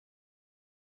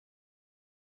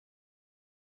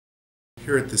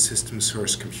Here at the System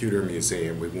Source Computer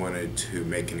Museum, we wanted to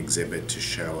make an exhibit to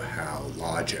show how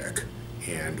logic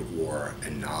and/or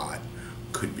a not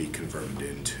could be converted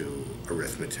into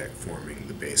arithmetic, forming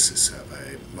the basis of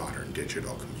a modern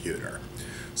digital computer.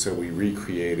 So we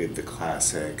recreated the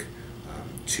classic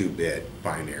 2-bit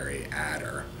binary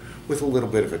adder with a little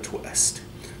bit of a twist.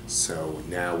 So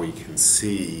now we can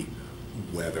see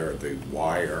whether the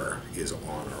wire is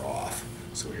on or off.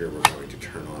 So here we're going to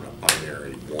turn on a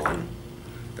binary 1.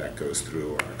 That goes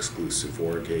through our exclusive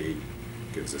OR gate,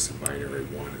 gives us a binary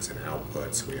 1 as an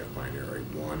output, so we have binary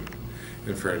 1.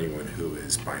 And for anyone who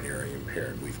is binary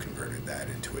impaired, we've converted that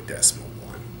into a decimal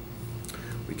 1.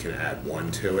 We can add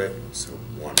 1 to it, so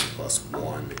 1 plus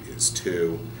 1 is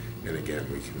 2. And again,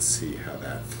 we can see how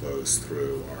that flows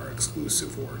through our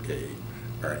exclusive OR gate,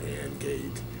 our AND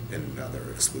gate, and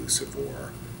another exclusive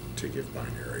OR to give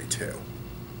binary 2.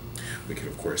 We can,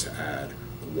 of course, add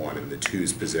 1 in the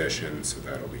 2's position, so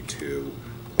that'll be 2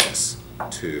 plus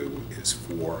 2 is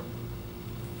 4,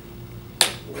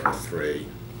 or a 3,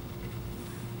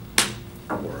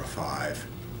 or a 5.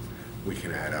 We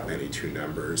can add up any two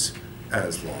numbers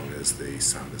as long as the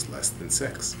sum is less than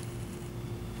 6.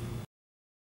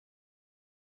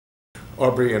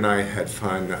 Aubrey and I had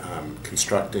fun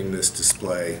constructing this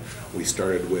display. We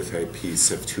started with a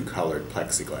piece of two-colored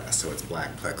plexiglass, so it's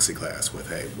black plexiglass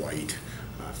with a white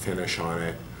finish on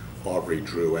it. Aubrey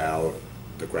drew out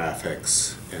the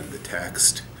graphics and the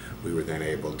text. We were then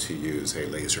able to use a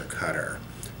laser cutter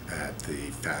at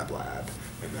the Fab Lab,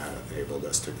 and that enabled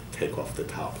us to take off the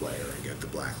top layer and get the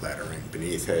black lettering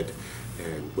beneath it,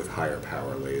 and with higher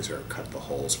power laser cut the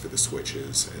holes for the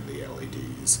switches and the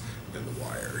LEDs and the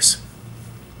wires.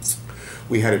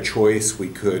 We had a choice. We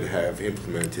could have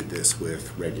implemented this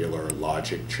with regular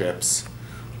logic chips.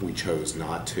 We chose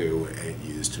not to and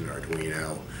used an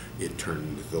Arduino. It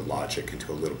turned the logic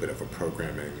into a little bit of a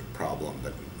programming problem,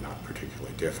 but not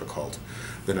particularly difficult.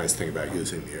 The nice thing about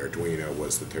using the Arduino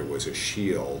was that there was a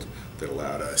shield that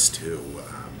allowed us to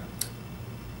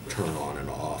turn on and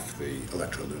off the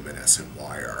electroluminescent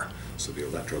wire. So the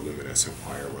electroluminescent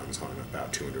wire runs on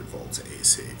about 200 volts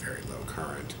AC, very low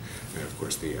current. And of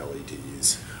course the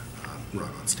LEDs run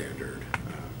on standard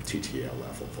TTL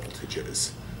level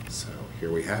voltages. So here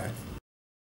we have it.